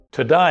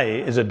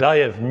Today is a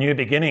day of new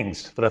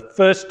beginnings. For the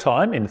first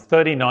time in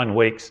 39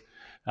 weeks,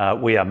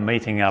 we are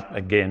meeting up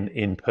again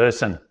in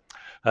person.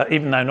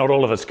 Even though not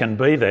all of us can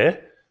be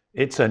there,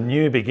 it's a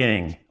new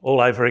beginning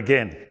all over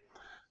again.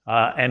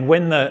 And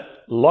when the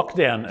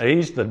lockdown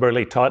eased, the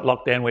really tight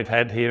lockdown we've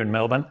had here in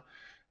Melbourne,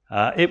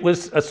 it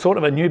was a sort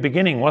of a new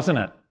beginning, wasn't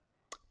it?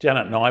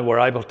 Janet and I were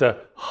able to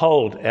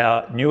hold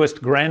our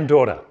newest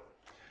granddaughter.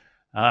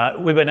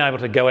 We've been able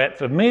to go out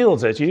for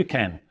meals as you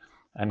can,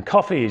 and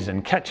coffees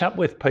and catch up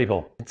with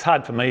people. It's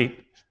hard for me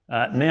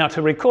now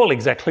to recall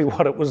exactly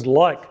what it was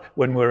like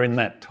when we were in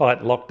that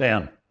tight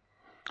lockdown.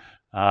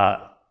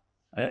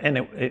 And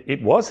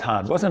it was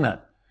hard, wasn't it?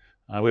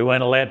 We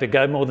weren't allowed to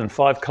go more than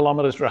 5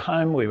 kilometres from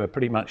home. We were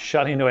pretty much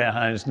shut into our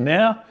homes.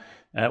 Now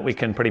we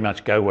can pretty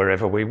much go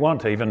wherever we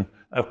want, even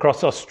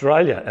across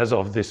Australia as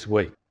of this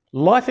week.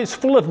 Life is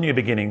full of new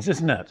beginnings,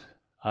 isn't it?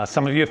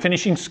 Some of you are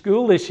finishing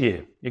school this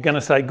year. You're going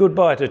to say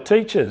goodbye to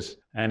teachers.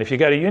 And if you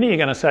go to uni, you're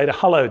going to say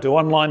hello to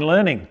online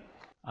learning.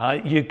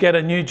 You get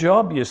a new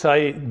job, you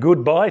say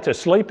goodbye to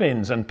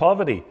sleep-ins and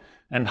poverty,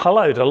 and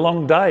hello to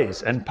long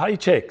days and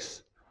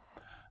paychecks.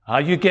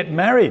 You get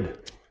married.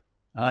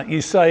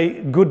 You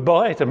say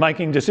goodbye to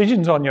making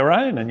decisions on your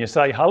own, and you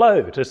say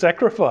hello to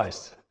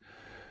sacrifice.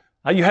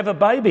 You have a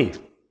baby.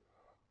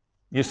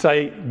 You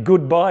say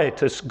goodbye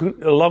to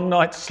a long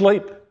night's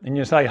sleep, and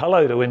you say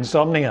hello to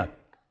insomnia.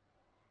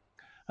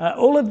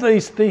 All of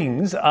these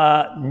things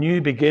are new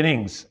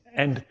beginnings,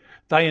 and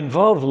they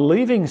involve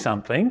leaving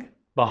something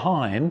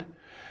behind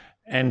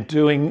and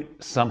doing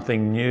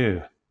something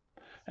new.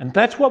 And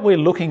that's what we're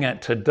looking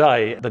at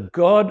today, the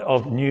God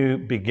of new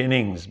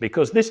beginnings,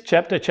 because this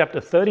chapter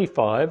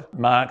 35,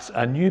 marks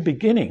a new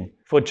beginning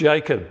for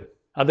Jacob.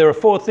 There are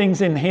 4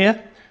 things in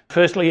here.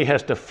 Firstly, he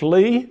has to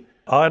flee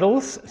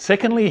idols.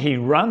 Secondly, he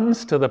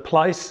runs to the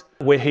place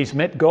where he's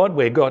met God,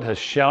 where God has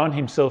shown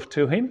himself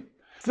to him.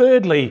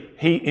 Thirdly,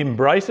 he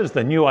embraces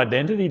the new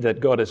identity that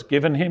God has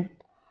given him.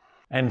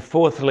 And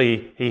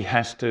fourthly, he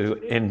has to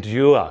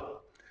endure.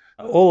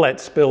 All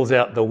that spells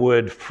out the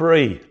word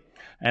free.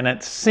 And it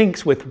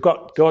syncs with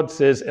what God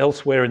says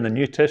elsewhere in the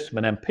New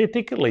Testament, and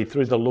particularly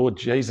through the Lord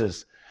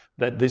Jesus,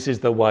 that this is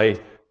the way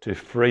to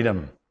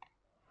freedom.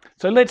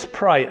 So let's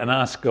pray and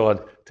ask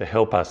God to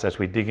help us as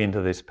we dig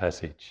into this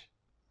passage.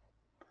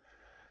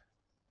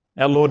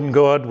 Our Lord and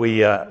God,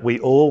 we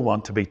all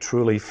want to be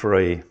truly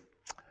free.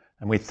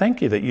 And we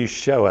thank you that you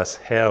show us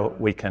how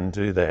we can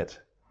do that.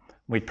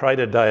 We pray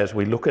today as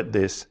we look at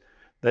this,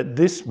 that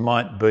this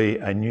might be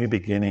a new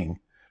beginning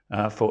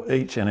for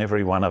each and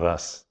every one of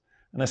us,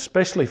 and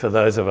especially for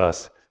those of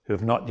us who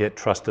have not yet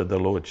trusted the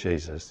Lord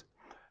Jesus.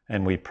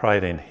 And we pray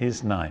it in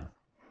his name.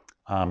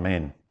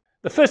 Amen.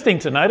 The first thing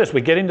to note as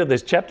we get into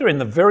this chapter, in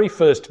the very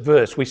first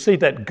verse, we see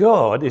that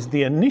God is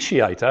the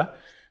initiator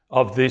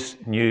of this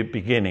new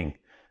beginning.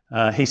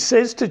 He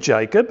says to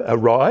Jacob,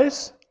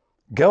 "Arise,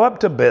 go up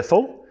to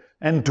Bethel,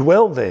 and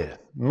dwell there.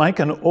 Make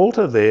an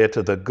altar there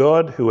to the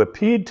God who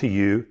appeared to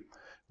you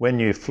when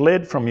you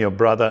fled from your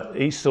brother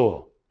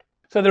Esau."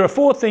 So there are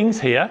 4 things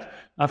here.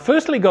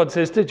 Firstly, God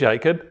says to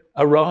Jacob,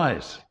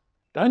 "Arise."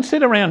 Don't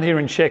sit around here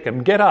in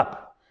Shechem, get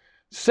up.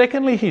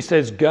 Secondly, he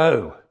says,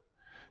 go.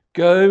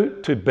 Go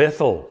to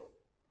Bethel.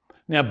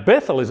 Now,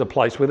 Bethel is a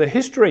place with a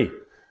history.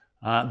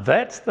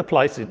 That's the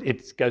place,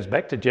 it goes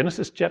back to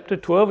Genesis chapter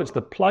 12. It's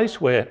the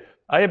place where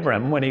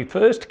Abram, when he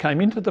first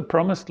came into the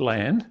promised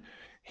land,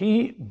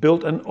 he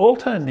built an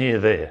altar near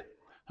there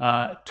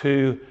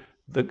to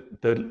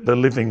the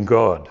living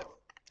God.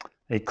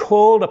 He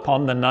called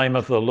upon the name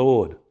of the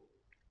Lord.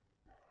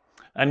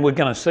 And we're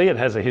going to see it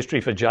has a history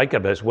for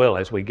Jacob as well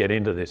as we get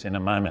into this in a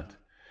moment.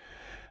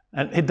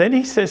 And then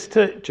he says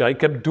to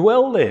Jacob,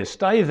 dwell there,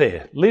 stay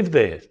there, live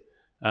there.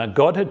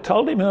 God had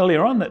told him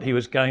earlier on that he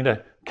was going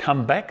to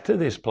come back to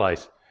this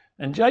place.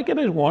 And Jacob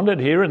has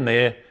wandered here and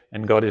there,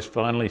 and God is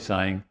finally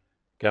saying,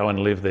 go and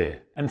live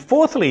there. And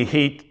fourthly,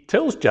 he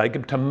tells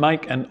Jacob to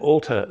make an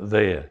altar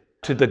there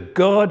to the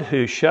God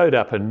who showed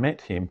up and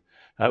met him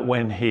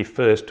when he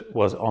first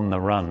was on the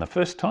run. The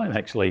first time,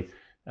 actually,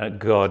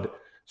 God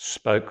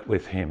spoke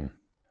with him.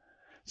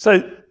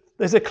 So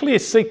there's a clear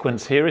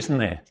sequence here, isn't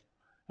there?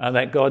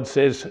 That God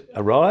says,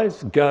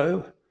 arise,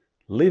 go,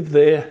 live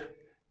there,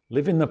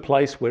 live in the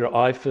place where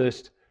I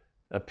first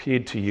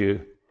appeared to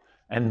you,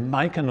 and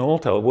make an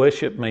altar,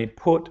 worship me,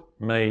 put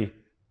me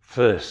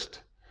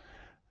first.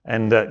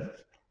 And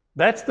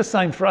that's the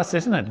same for us,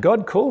 isn't it?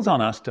 God calls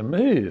on us to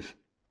move,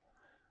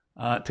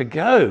 to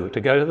go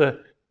to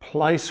the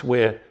place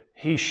where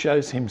he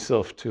shows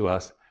himself to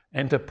us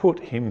and to put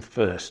him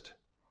first,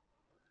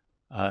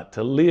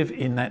 to live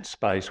in that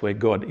space where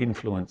God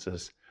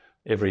influences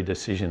every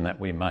decision that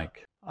we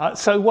make.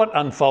 So what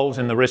unfolds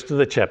in the rest of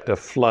the chapter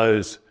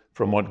flows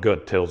from what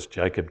God tells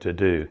Jacob to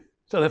do.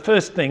 So the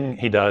first thing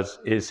he does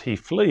is he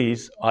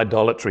flees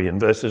idolatry in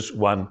verses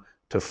 1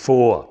 to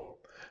 4.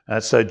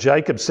 So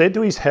Jacob said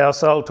to his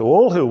household, to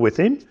all who are with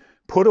him,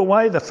 put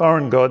away the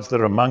foreign gods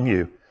that are among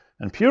you,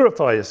 and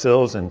purify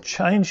yourselves and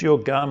change your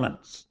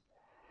garments.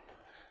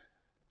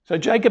 So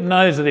Jacob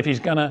knows that if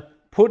he's going to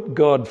put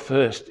God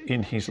first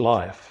in his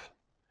life,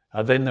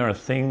 then there are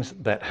things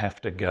that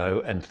have to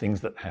go and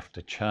things that have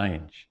to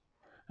change.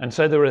 And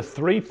so there are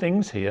three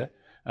things here.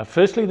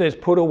 Firstly, there's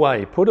put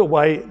away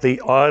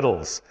the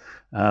idols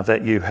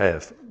that you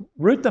have.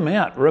 Root them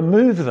out,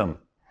 remove them.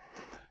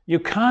 You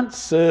can't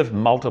serve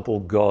multiple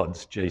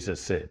gods, Jesus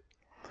said.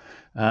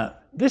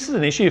 This is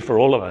an issue for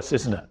all of us,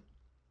 isn't it?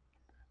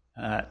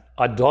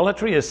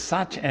 Idolatry is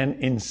such an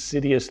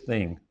insidious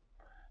thing.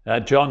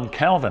 John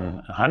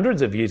Calvin,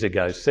 hundreds of years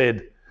ago,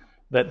 said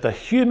that the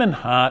human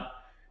heart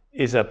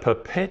is a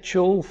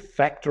perpetual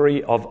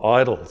factory of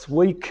idols.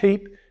 We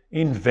keep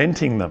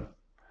inventing them.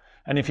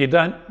 And if you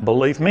don't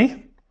believe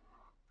me,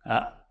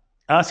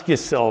 ask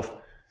yourself,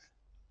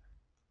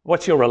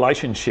 what's your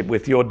relationship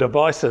with your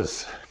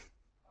devices,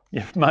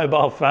 your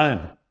mobile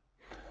phone?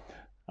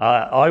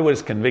 I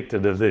was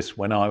convicted of this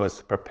when I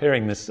was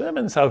preparing this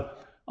sermon, so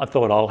I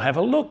thought I'll have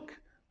a look.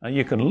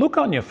 You can look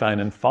on your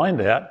phone and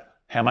find out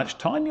how much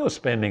time you're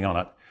spending on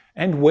it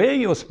and where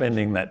you're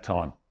spending that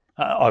time.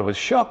 I was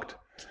shocked.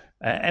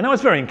 And I was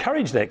very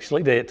encouraged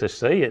actually there to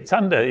see. It's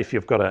under, if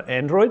you've got an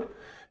Android,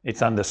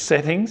 it's under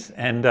settings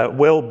and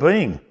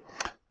well-being.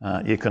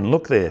 You can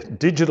look there,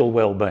 digital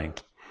well-being.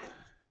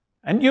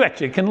 And you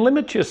actually can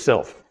limit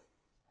yourself.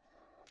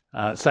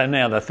 So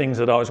now the things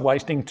that I was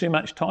wasting too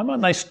much time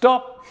on, they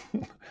stop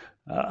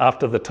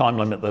after the time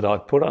limit that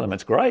I've put on them.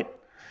 It's great.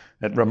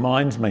 It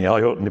reminds me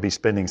I oughtn't to be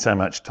spending so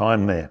much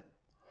time there.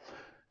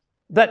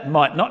 That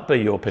might not be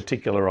your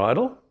particular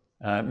idol.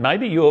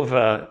 Maybe you've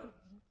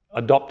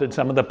adopted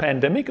some of the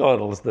pandemic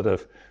idols that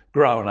have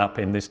grown up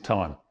in this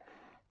time,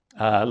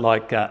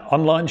 like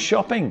online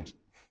shopping.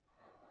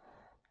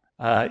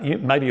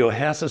 Maybe your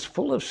house is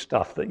full of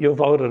stuff that you've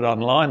ordered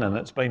online and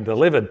it's been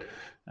delivered,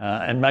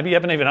 and maybe you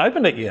haven't even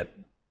opened it yet.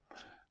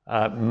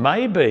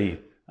 Maybe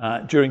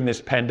during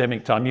this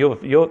pandemic time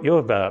you've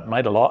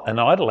made an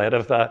idol out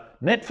of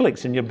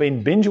Netflix and you've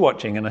been binge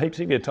watching and heaps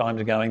of your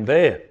time's going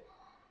there.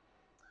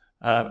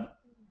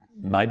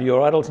 Maybe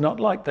your idol's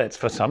not like that.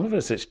 For some of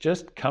us, it's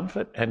just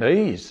comfort and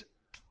ease,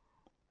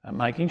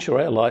 making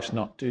sure our life's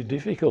not too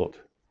difficult.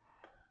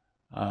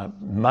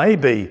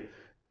 Maybe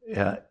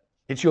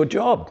it's your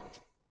job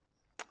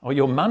or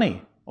your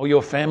money or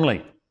your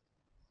family.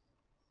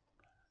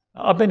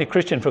 I've been a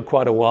Christian for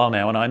quite a while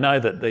now, and I know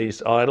that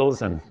these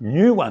idols and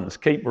new ones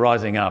keep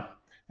rising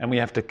up, and we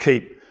have to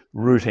keep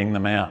rooting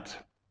them out.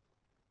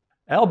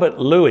 Albert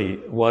Louis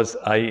was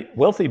a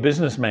wealthy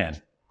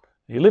businessman.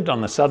 He lived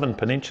on the southern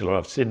peninsula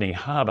of Sydney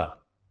Harbour.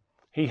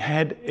 He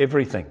had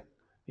everything.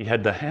 He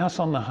had the house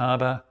on the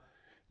harbour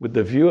with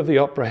the view of the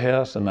Opera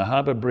House and the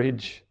Harbour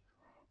Bridge.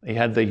 He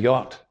had the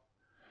yacht.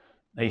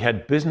 He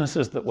had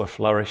businesses that were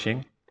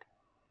flourishing.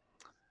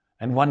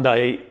 And one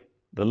day,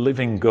 the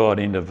living God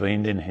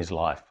intervened in his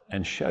life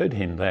and showed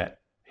him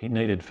that he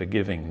needed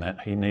forgiving, that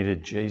he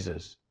needed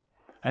Jesus.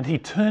 And he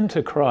turned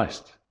to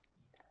Christ.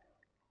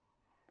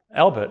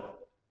 Albert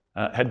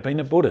had been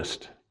a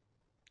Buddhist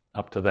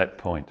up to that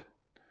point.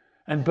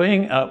 And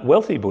being a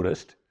wealthy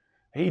Buddhist,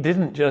 he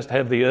didn't just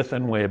have the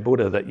earthenware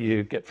Buddha that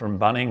you get from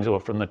Bunnings or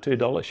from the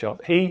 $2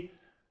 shop. He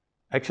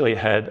actually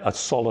had a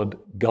solid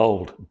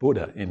gold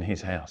Buddha in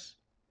his house.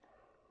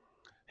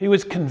 He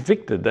was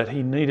convicted that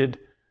he needed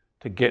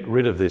to get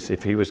rid of this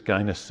if he was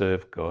going to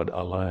serve God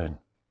alone.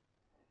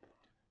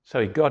 So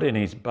he got in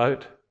his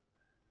boat,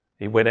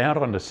 he went out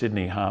onto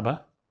Sydney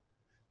Harbour,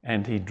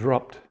 and he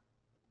dropped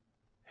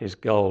his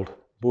gold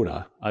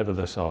Buddha over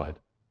the side.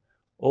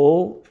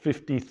 All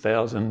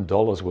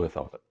 $50,000 worth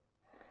of it.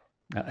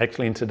 Now,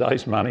 actually, in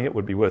today's money, it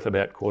would be worth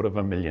about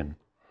 $250,000.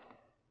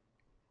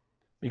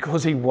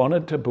 Because he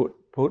wanted to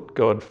put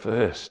God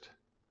first.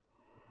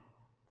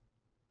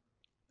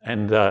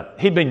 And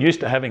he'd been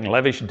used to having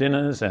lavish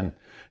dinners and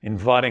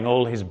inviting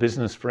all his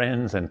business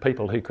friends and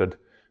people who could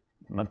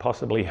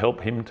possibly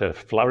help him to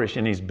flourish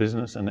in his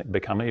business and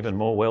become even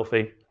more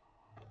wealthy.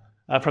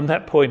 From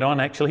that point on,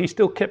 actually, he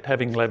still kept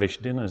having lavish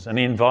dinners and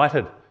he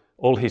invited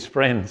all his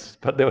friends,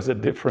 but there was a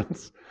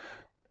difference.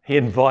 He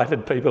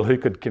invited people who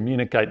could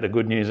communicate the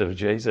good news of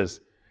Jesus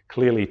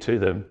clearly to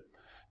them,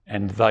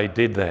 and they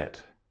did that.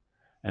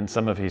 And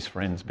some of his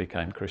friends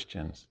became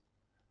Christians.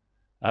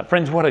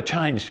 Friends, what a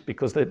change,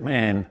 because that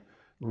man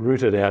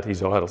rooted out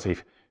his idols.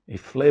 He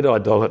fled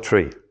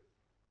idolatry.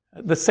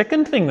 The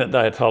second thing that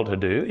they are told to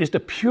do is to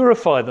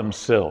purify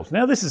themselves.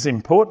 Now, this is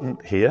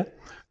important here.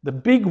 The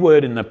big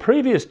word in the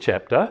previous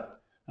chapter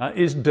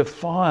is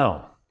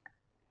defile.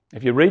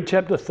 If you read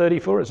chapter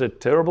 34, it's a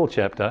terrible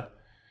chapter.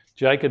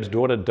 Jacob's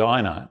daughter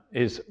Dinah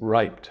is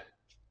raped.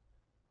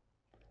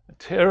 A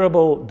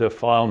terrible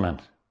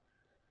defilement.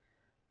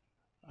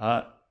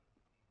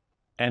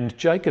 And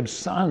Jacob's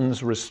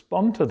sons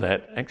respond to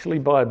that actually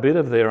by a bit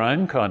of their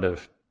own kind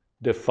of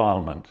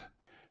defilement.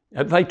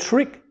 They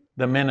trick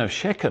the men of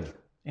Shechem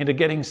into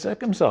getting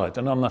circumcised.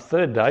 And on the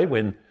third day,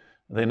 when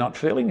they're not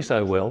feeling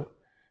so well,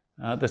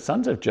 the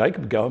sons of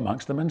Jacob go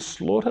amongst them and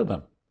slaughter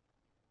them.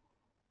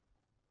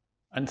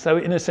 And so,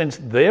 in a sense,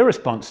 their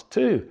response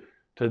to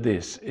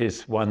this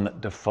is one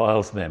that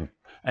defiles them.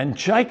 And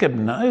Jacob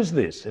knows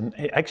this. And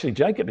actually,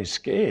 Jacob is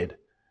scared.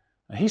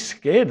 He's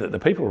scared that the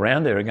people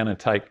around there are going to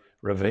take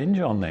revenge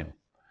on them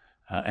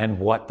and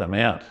wipe them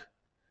out.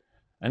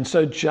 And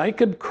so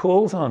Jacob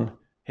calls on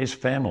his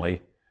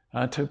family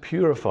to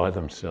purify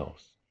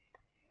themselves.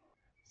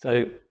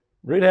 So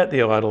root out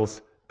the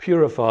idols,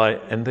 purify,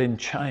 and then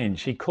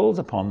change. He calls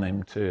upon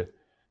them to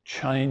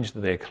change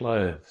their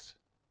clothes.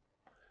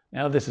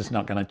 Now, this is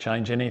not going to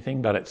change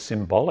anything, but it's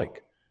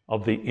symbolic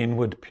of the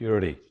inward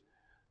purity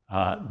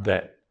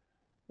that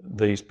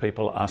these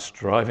people are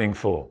striving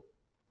for.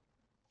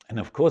 And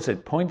of course,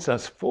 it points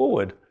us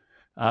forward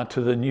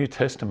to the New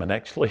Testament,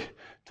 actually,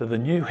 to the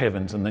new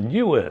heavens and the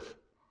new earth,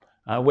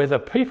 where the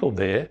people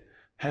there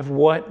have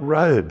white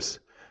robes.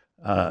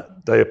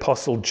 The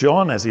Apostle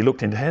John, as he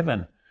looked into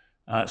heaven,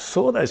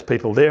 saw those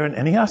people there,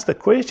 and he asked the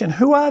question,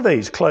 who are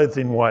these clothed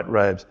in white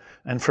robes,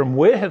 and from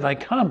where have they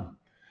come?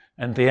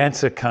 And the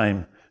answer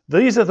came,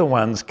 these are the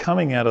ones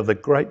coming out of the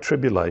great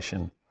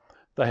tribulation.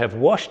 They have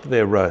washed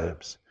their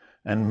robes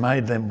and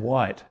made them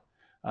white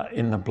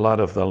in the blood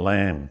of the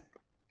Lamb.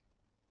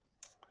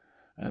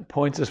 And it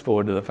points us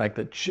forward to the fact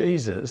that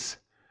Jesus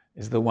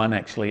is the one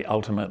actually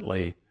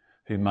ultimately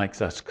who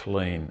makes us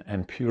clean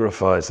and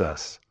purifies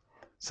us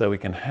so we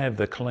can have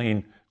the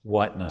clean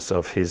whiteness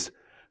of his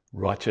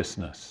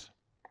righteousness.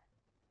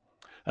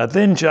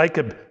 Then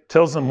Jacob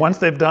tells them once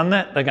they've done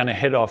that, they're going to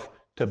head off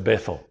to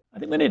Bethel. I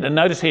think we need to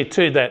notice here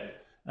too that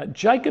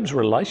Jacob's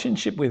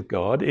relationship with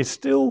God is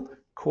still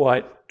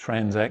quite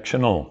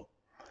transactional.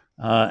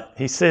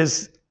 He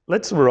says,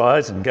 let's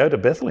arise and go to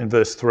Bethel in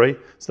verse 3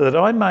 so that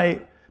I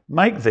may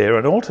make there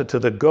an altar to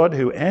the God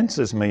who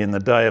answers me in the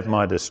day of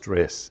my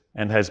distress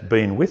and has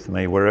been with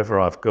me wherever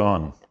I've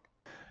gone.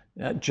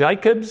 Now,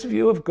 Jacob's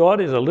view of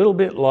God is a little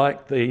bit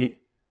like the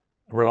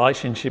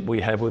relationship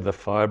we have with the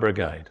fire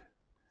brigade.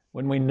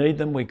 When we need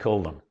them, we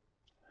call them.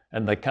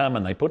 And they come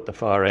and they put the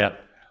fire out.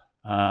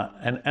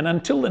 And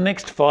until the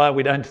next fire,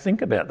 we don't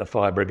think about the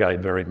fire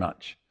brigade very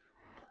much.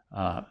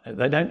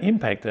 They don't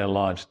impact our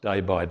lives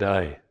day by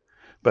day.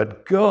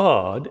 But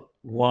God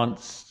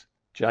wants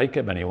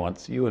Jacob, and he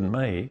wants you and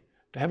me,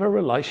 to have a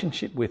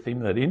relationship with him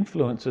that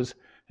influences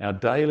our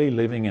daily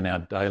living and our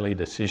daily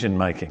decision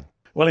making.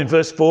 Well, in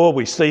verse 4,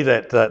 we see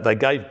that they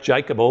gave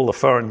Jacob all the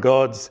foreign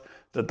gods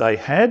that they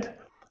had,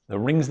 the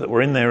rings that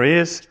were in their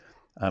ears.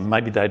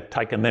 Maybe they'd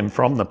taken them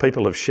from the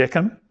people of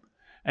Shechem.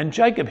 And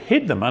Jacob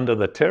hid them under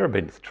the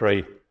terebinth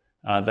tree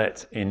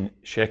that's in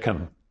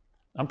Shechem.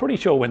 I'm pretty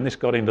sure when this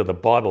got into the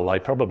Bible, they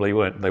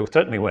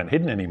certainly weren't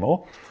hidden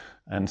anymore,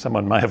 and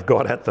someone may have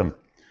got at them.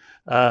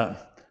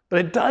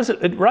 But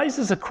it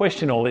raises a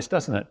question, all this,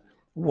 doesn't it?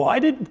 Why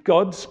did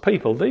God's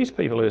people, these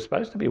people who are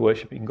supposed to be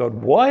worshipping God,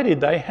 why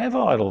did they have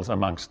idols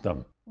amongst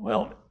them?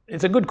 Well,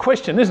 it's a good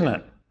question, isn't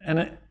it?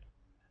 And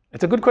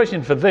it's a good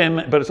question for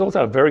them, but it's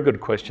also a very good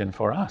question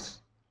for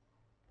us.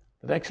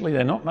 That actually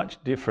they're not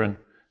much different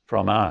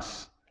from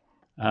us,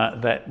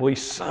 that we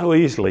so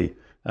easily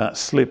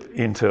slip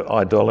into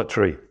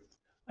idolatry.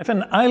 If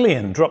an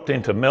alien dropped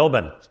into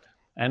Melbourne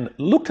and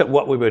looked at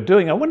what we were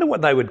doing, I wonder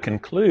what they would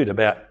conclude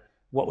about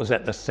what was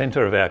at the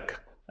centre of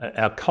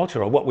our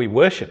culture or what we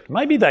worshipped.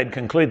 Maybe they'd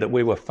conclude that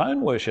we were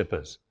phone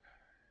worshippers,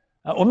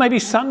 or maybe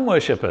sun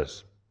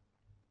worshippers,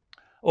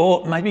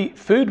 or maybe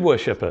food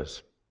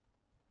worshippers.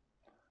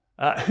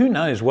 Who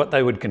knows what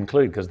they would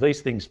conclude, because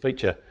these things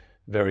feature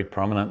very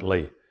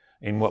prominently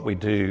in what we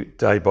do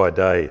day by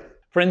day.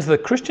 Friends, the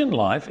Christian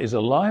life is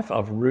a life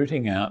of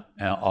rooting out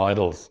our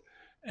idols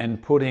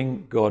and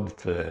putting God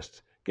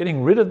first,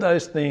 getting rid of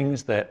those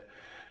things that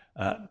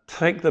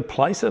take the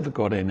place of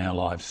God in our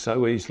lives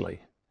so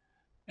easily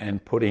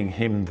and putting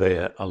him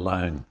there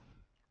alone.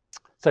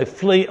 So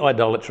flee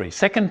idolatry.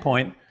 Second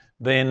point,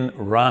 then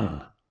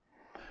run.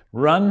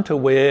 Run to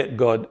where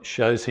God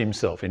shows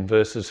himself in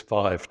verses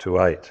 5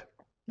 to 8.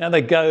 Now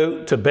they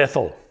go to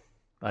Bethel.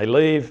 They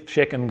leave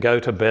Shechem, go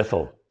to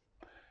Bethel.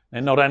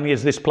 And not only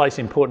is this place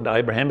important to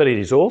Abraham, but it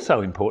is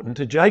also important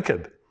to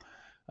Jacob.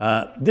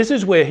 This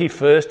is where he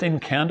first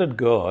encountered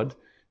God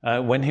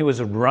when he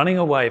was running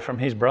away from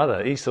his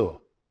brother Esau.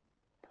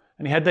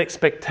 And he had that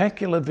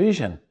spectacular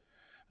vision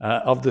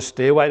of the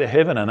stairway to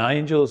heaven and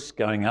angels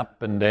going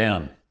up and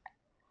down.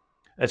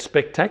 As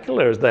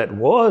spectacular as that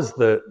was,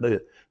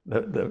 the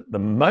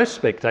most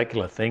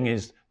spectacular thing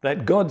is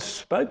that God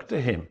spoke to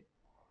him.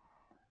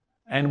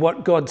 And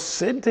what God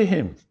said to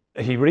him,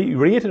 he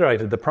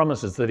reiterated the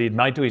promises that he'd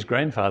made to his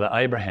grandfather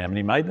Abraham, and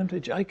he made them to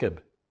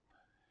Jacob.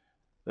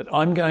 That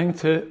I'm going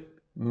to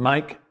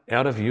make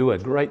out of you a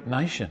great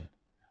nation.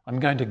 I'm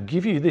going to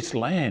give you this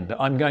land.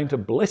 I'm going to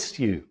bless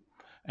you,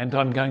 and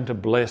I'm going to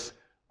bless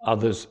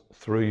others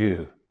through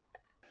you.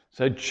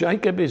 So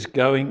Jacob is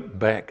going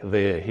back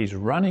there. He's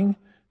running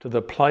to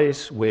the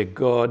place where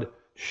God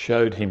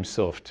showed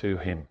himself to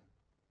him.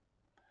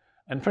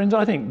 And friends,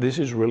 I think this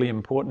is really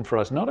important for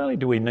us. Not only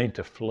do we need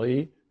to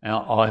flee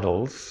our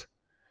idols,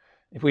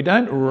 if we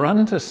don't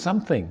run to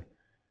something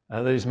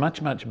that is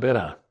much, much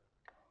better,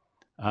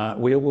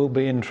 we will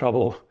be in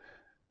trouble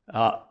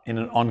in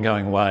an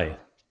ongoing way.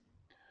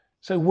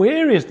 So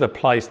where is the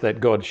place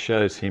that God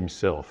shows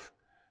himself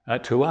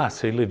to us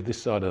who live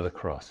this side of the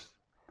cross?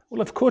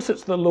 Well, of course,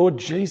 it's the Lord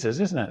Jesus,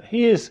 isn't it?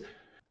 He is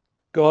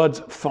God's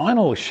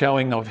final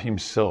showing of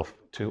himself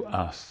to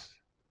us.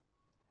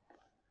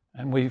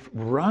 And we've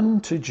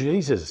run to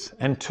Jesus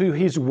and to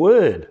his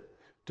word,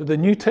 to the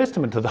New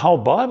Testament, to the whole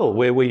Bible,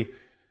 where we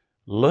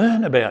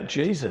learn about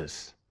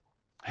Jesus,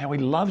 how he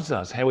loves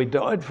us, how he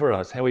died for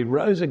us, how he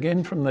rose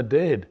again from the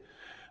dead,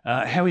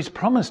 how he's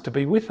promised to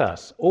be with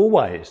us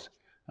always,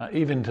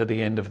 even to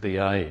the end of the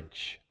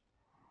age.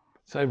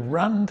 So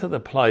run to the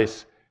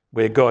place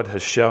where God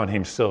has shown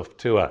himself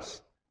to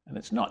us. And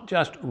it's not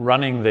just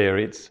running there,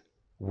 it's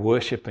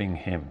worshipping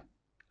him,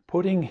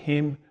 putting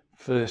him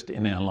first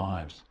in our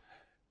lives,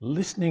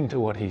 listening to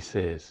what he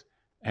says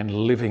and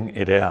living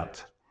it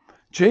out.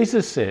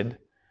 Jesus said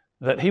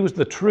that he was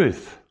the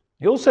truth.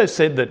 He also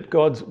said that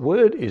God's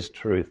word is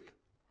truth.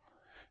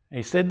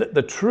 He said that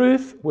the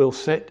truth will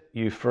set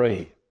you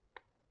free.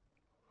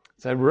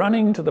 So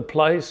running to the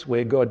place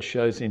where God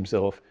shows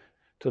himself,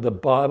 to the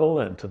Bible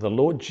and to the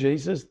Lord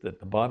Jesus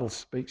that the Bible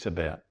speaks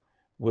about,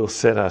 will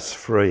set us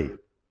free.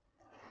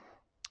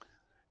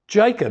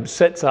 Jacob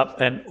sets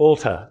up an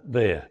altar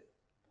there,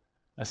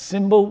 a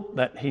symbol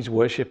that he's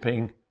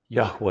worshipping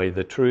Yahweh,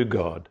 the true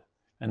God,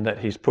 and that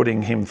he's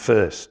putting him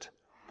first.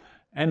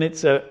 And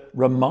it's a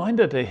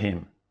reminder to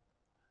him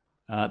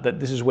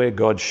that this is where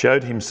God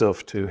showed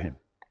himself to him.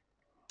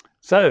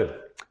 So,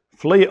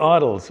 flee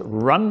idols,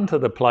 run to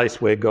the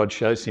place where God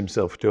shows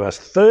himself to us.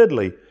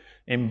 Thirdly,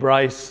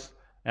 embrace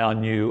our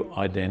new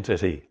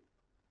identity.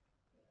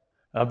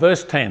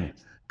 Verse 10,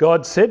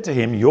 God said to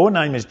him, "Your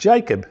name is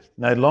Jacob.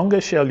 No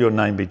longer shall your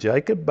name be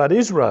Jacob, but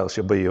Israel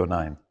shall be your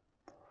name."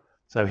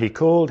 So he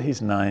called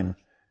his name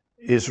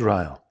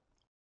Israel.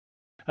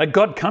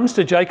 God comes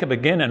to Jacob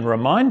again and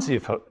reminds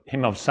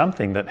him of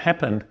something that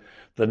happened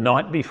the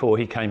night before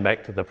he came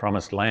back to the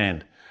promised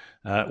land,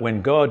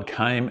 when God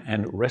came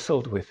and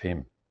wrestled with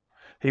him.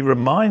 He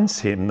reminds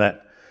him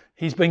that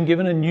he's been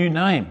given a new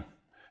name,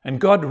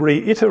 and God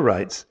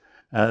reiterates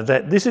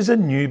that this is a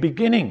new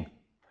beginning.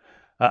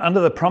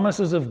 Under the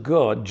promises of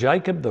God,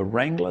 Jacob, the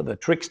wrangler, the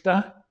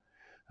trickster,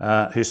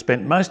 who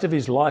spent most of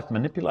his life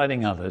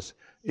manipulating others,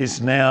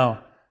 is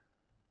now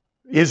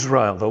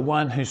Israel, the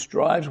one who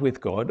strives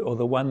with God, or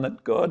the one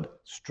that God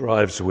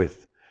strives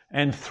with,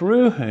 and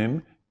through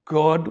whom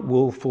God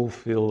will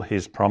fulfill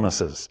his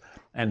promises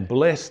and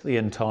bless the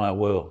entire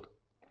world.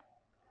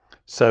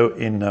 So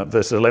in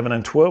verses 11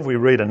 and 12, we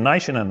read, "A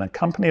nation and a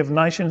company of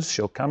nations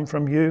shall come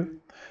from you,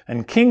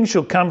 and kings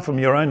shall come from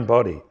your own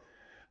body.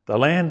 The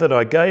land that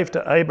I gave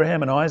to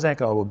Abraham and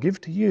Isaac I will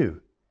give to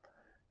you,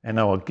 and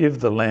I will give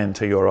the land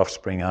to your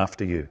offspring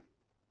after you."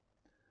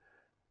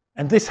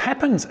 And this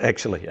happens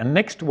actually, and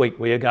next week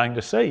we are going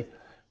to see,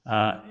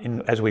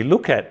 as we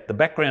look at the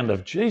background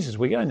of Jesus,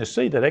 we're going to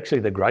see that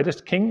actually the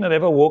greatest king that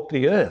ever walked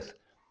the earth,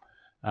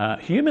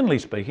 humanly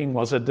speaking,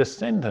 was a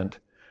descendant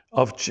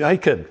of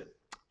Jacob.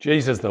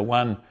 Jesus, the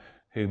one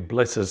who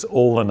blesses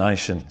all the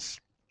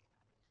nations.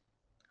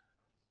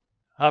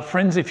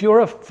 Friends, if you're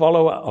a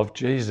follower of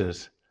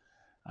Jesus,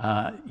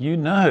 you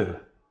know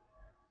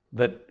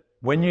that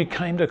when you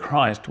came to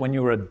Christ, when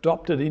you were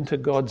adopted into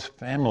God's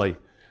family,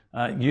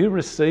 you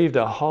received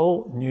a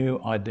whole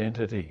new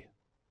identity.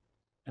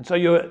 And so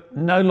you're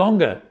no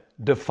longer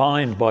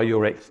defined by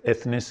your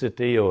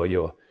ethnicity or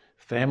your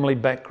family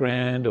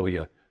background or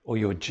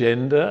your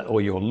gender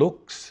or your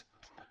looks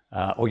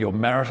or your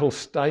marital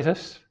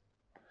status.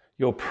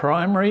 Your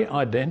primary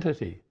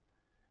identity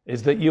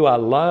is that you are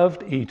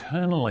loved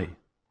eternally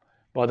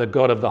by the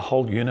God of the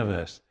whole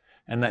universe,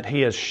 and that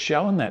he has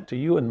shown that to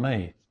you and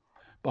me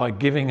by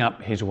giving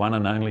up his one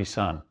and only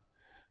Son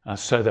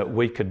so that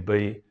we could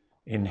be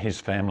in his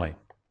family.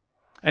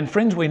 And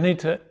friends, we need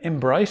to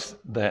embrace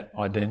that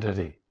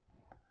identity,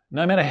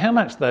 no matter how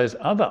much those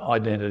other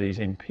identities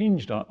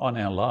impinged on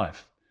our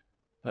life.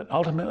 That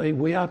ultimately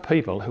we are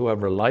people who are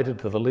related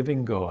to the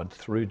living God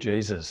through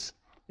Jesus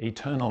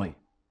eternally.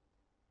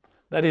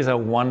 That is a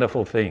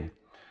wonderful thing.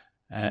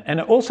 And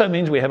it also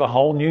means we have a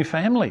whole new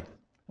family.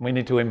 We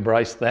need to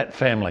embrace that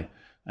family.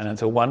 And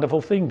it's a wonderful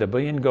thing to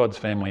be in God's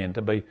family and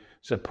to be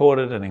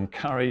supported and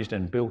encouraged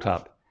and built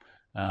up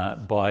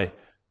by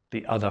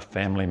the other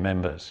family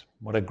members.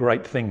 What a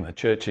great thing the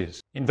church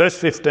is. In verse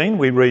 15,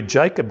 we read,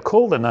 Jacob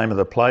called the name of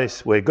the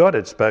place where God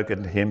had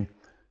spoken to him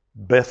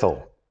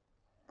Bethel,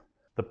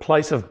 the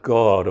place of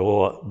God,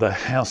 or the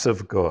house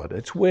of God.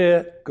 It's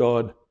where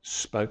God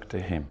spoke to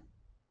him.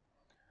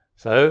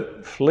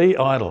 So flee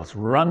idols,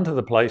 run to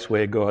the place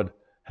where God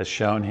has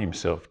shown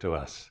himself to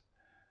us.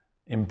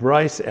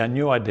 Embrace our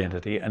new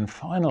identity, and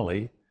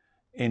finally,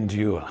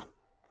 endure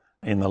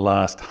in the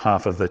last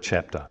half of the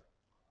chapter.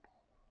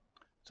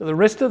 So the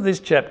rest of this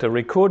chapter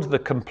records the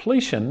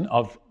completion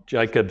of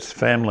Jacob's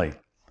family.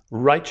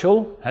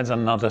 Rachel has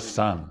another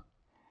son,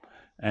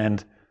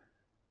 and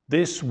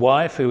this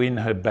wife, who in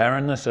her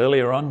barrenness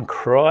earlier on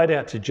cried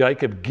out to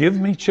Jacob, "Give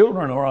me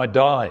children or I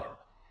die."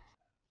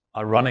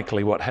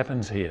 Ironically, what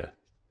happens here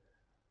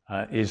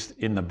is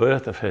in the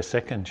birth of her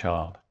second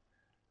child,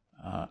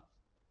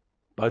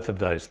 both of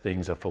those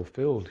things are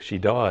fulfilled. She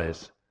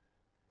dies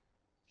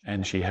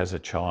and she has a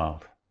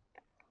child.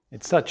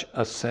 It's such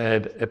a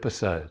sad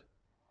episode.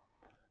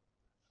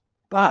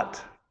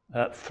 But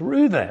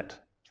through that,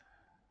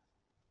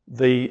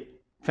 the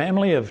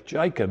family of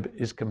Jacob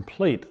is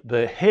complete.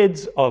 The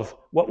heads of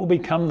what will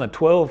become the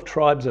 12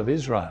 tribes of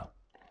Israel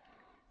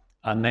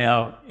are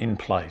now in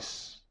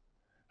place,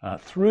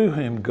 through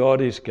whom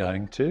God is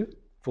going to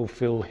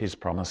fulfill his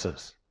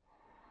promises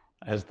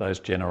as those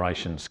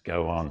generations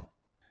go on.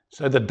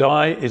 So the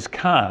die is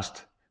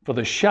cast for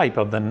the shape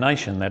of the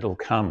nation that will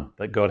come,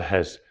 that God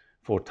has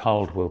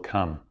foretold will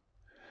come.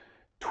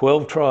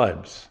 12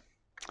 tribes.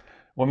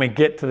 When we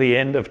get to the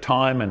end of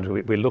time and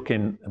we look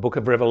in the book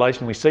of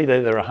Revelation, we see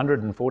there are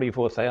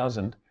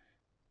 144,000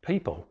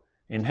 people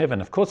in heaven.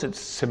 Of course, it's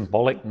a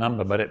symbolic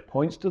number, but it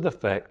points to the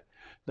fact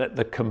that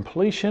the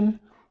completion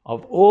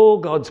of all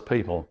God's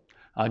people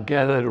are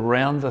gathered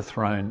around the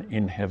throne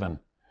in heaven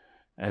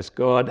as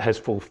God has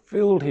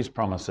fulfilled his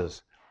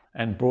promises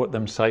and brought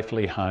them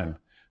safely home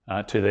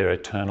to their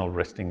eternal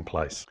resting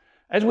place.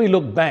 As we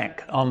look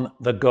back on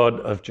the God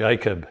of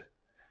Jacob,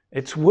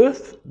 it's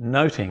worth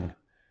noting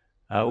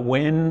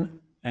when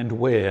and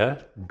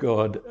where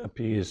God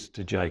appears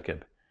to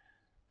Jacob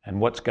and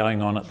what's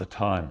going on at the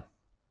time.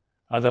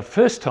 The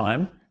first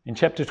time, in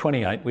chapter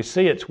 28, we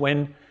see it's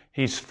when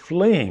he's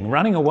fleeing,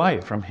 running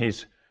away from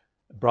his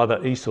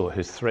brother Esau,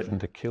 who's threatened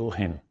to kill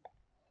him.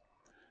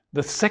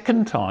 The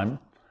second time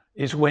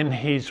is when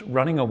he's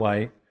running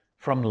away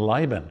from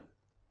Laban,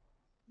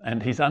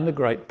 and he's under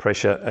great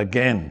pressure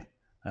again,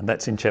 and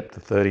that's in chapter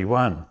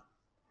 31.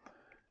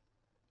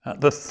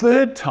 The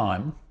third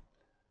time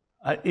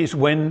is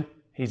when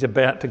he's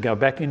about to go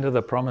back into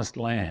the promised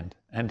land,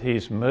 and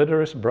his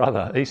murderous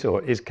brother Esau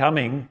is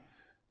coming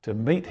to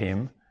meet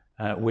him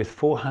with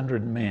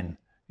 400 men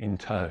in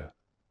tow.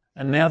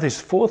 And now this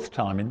fourth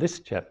time in this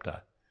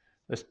chapter,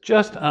 it's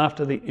just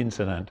after the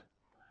incident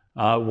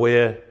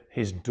where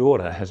his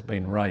daughter has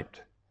been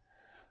raped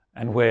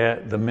and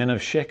where the men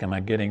of Shechem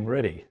are getting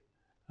ready,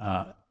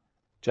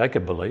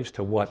 Jacob believes,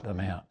 to wipe them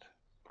out.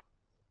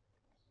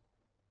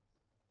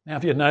 Now,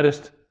 have you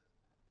noticed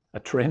a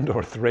trend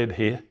or a thread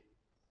here?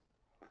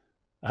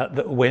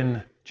 That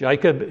when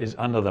Jacob is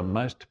under the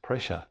most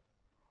pressure,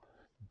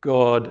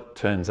 God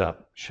turns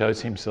up,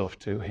 shows himself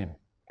to him.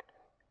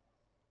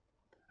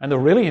 And the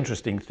really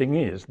interesting thing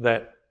is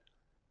that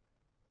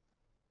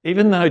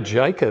even though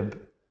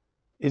Jacob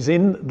is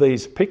in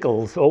these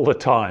pickles all the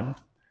time,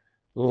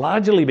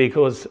 largely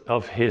because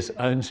of his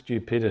own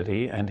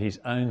stupidity and his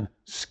own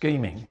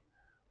scheming,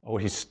 or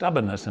his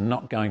stubbornness and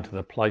not going to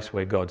the place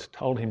where God's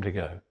told him to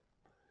go,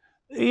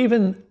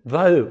 even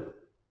though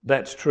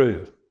that's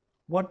true,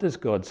 what does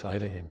God say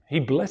to him? He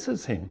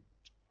blesses him.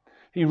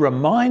 He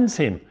reminds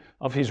him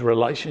of his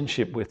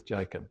relationship with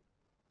Jacob.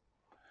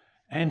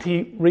 And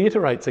he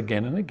reiterates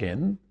again and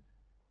again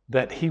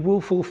that he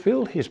will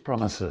fulfill his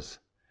promises.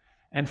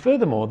 And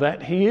furthermore,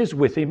 that he is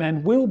with him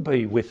and will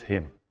be with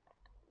him.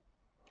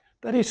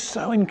 That is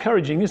so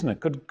encouraging, isn't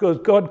it? Because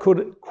God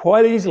could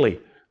quite easily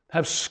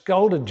have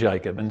scolded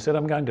Jacob and said,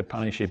 I'm going to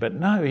punish you. But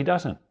no, he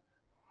doesn't.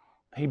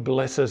 He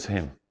blesses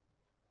him.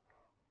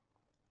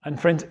 And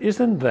friends,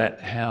 isn't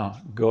that how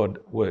God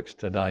works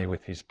today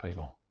with his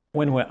people?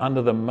 When we're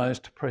under the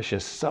most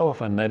precious, so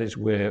often that is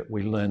where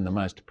we learn the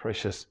most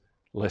precious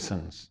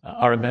lessons.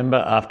 I remember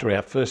after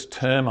our first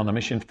term on the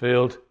mission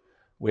field,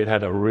 we'd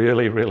had a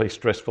really, really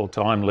stressful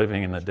time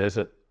living in the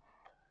desert.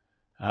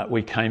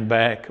 We came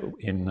back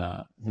in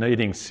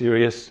needing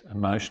serious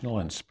emotional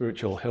and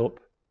spiritual help.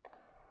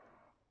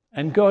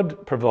 And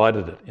God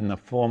provided it in the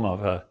form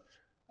of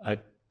a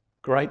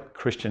great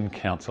Christian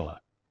counsellor.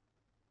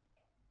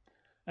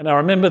 And I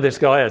remember this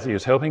guy, as he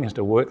was helping us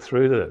to work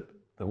through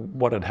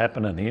what had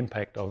happened and the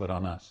impact of it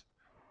on us.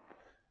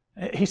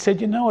 He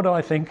said, you know what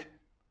I think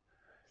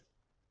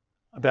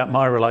about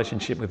my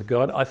relationship with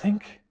God? I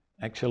think,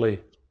 actually,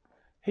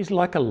 he's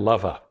like a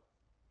lover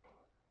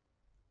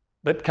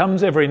that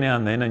comes every now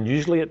and then, and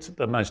usually it's at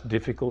the most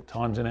difficult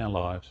times in our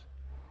lives.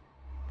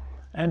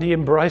 And he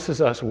embraces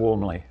us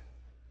warmly.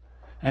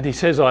 And he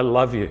says, I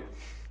love you.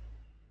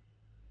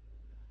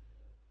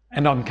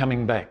 And I'm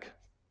coming back.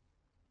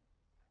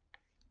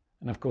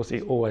 And of course, he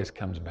always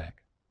comes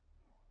back.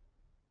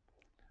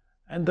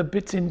 And the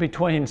bits in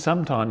between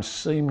sometimes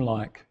seem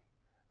like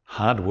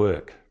hard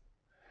work,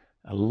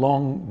 a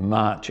long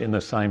march in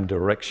the same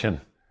direction,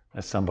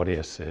 as somebody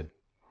has said.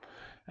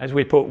 As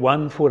we put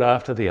one foot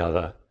after the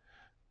other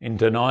in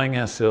denying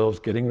ourselves,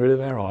 getting rid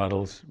of our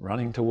idols,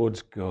 running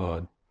towards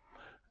God,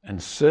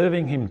 and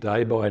serving him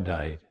day by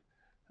day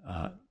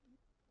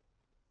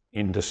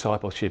in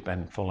discipleship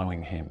and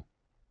following him.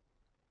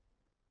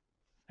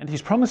 And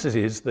his promises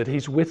is that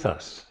he's with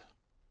us.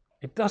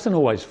 It doesn't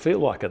always feel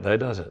like it though,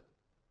 does it?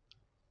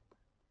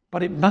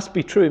 But it must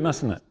be true,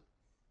 mustn't it?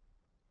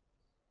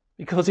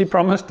 Because he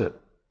promised it.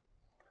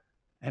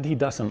 And he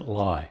doesn't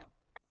lie.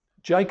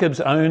 Jacob's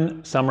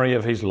own summary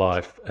of his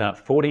life,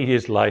 40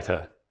 years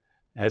later,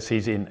 as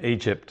he's in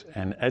Egypt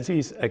and as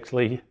he's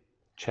actually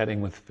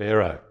chatting with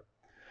Pharaoh.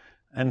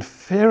 And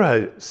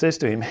Pharaoh says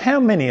to him, how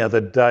many are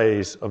the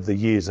days of the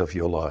years of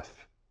your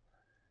life?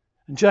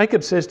 And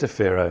Jacob says to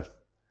Pharaoh,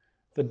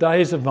 the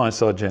days of my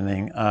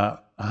sojourning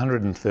are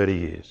 130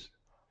 years.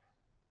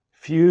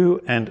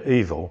 few and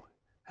evil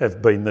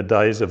have been the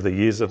days of the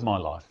years of my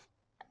life,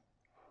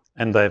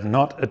 and they have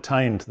not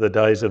attained the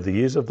days of the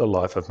years of the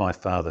life of my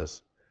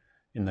fathers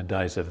in the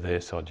days of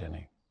their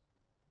sojourning.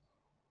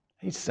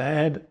 He's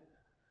sad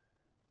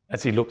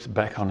as he looks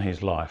back on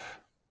his life.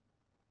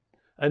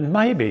 And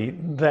maybe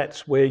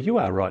that's where you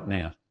are right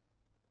now.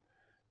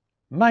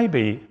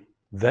 Maybe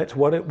that's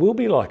what it will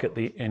be like at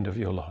the end of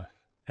your life.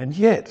 And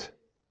yet,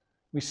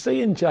 we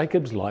see in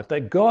Jacob's life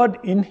that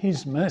God, in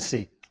his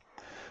mercy,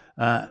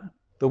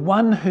 the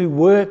one who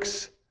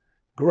works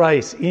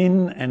grace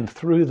in and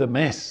through the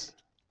mess,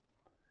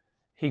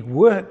 he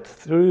worked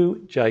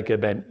through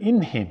Jacob and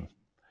in him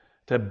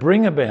to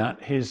bring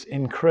about his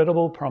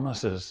incredible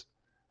promises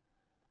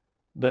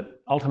that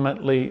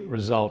ultimately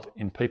result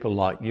in people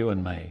like you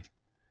and me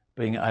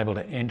being able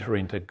to enter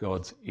into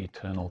God's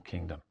eternal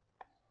kingdom.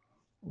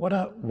 What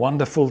a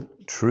wonderful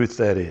truth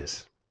that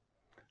is.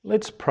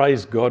 Let's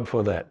praise God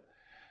for that.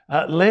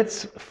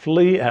 Let's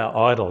flee our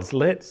idols.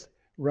 Let's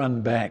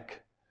run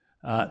back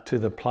to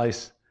the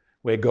place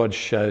where God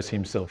shows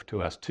himself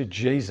to us, to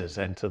Jesus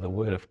and to the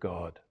Word of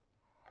God.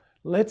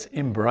 Let's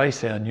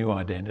embrace our new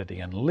identity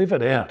and live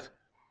it out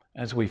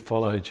as we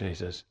follow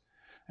Jesus.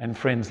 And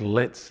friends,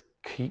 let's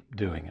keep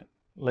doing it.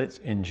 Let's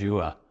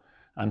endure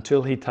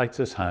until he takes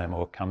us home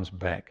or comes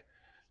back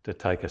to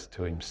take us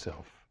to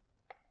himself.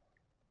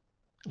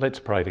 Let's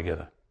pray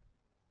together.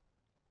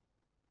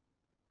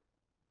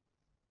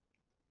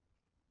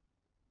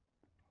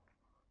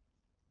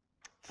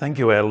 Thank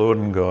you, our Lord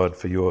and God,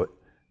 for your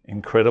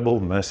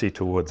incredible mercy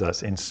towards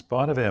us in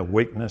spite of our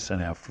weakness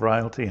and our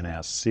frailty and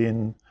our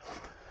sin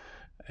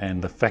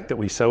and the fact that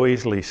we so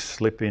easily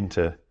slip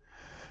into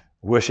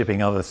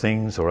worshipping other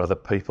things or other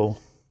people.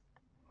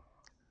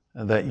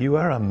 That you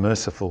are a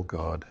merciful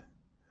God,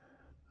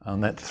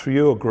 and that through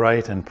your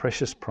great and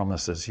precious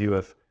promises you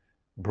have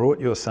brought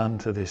your Son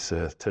to this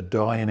earth to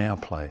die in our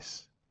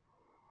place,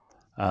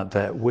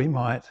 that we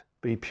might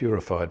be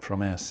purified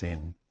from our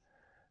sin,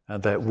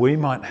 that we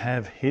might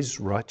have his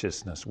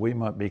righteousness, we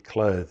might be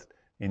clothed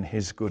in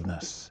his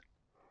goodness.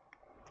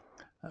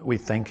 We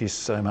thank you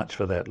so much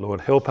for that, Lord.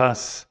 Help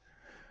us.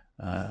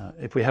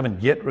 If we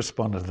haven't yet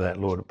responded to that,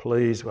 Lord,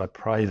 please, I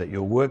pray that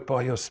you'll work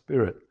by your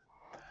Spirit.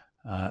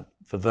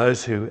 For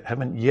those who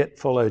haven't yet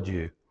followed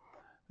you,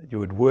 that you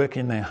would work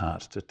in their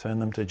hearts to turn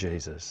them to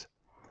Jesus.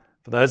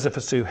 For those of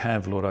us who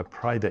have, Lord, I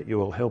pray that you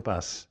will help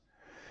us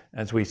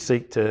as we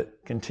seek to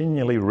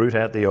continually root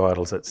out the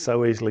idols that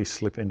so easily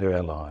slip into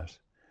our lives.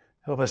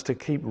 Help us to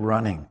keep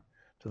running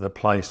to the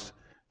place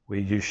where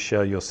you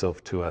show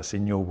yourself to us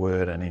in your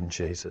word and in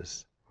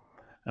Jesus.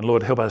 And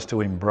Lord, help us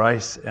to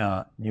embrace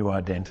our new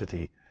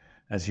identity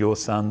as your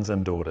sons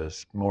and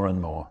daughters more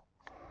and more.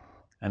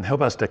 And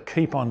help us to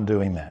keep on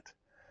doing that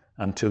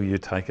until you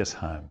take us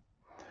home.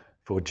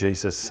 For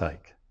Jesus'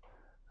 sake.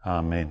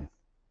 Amen.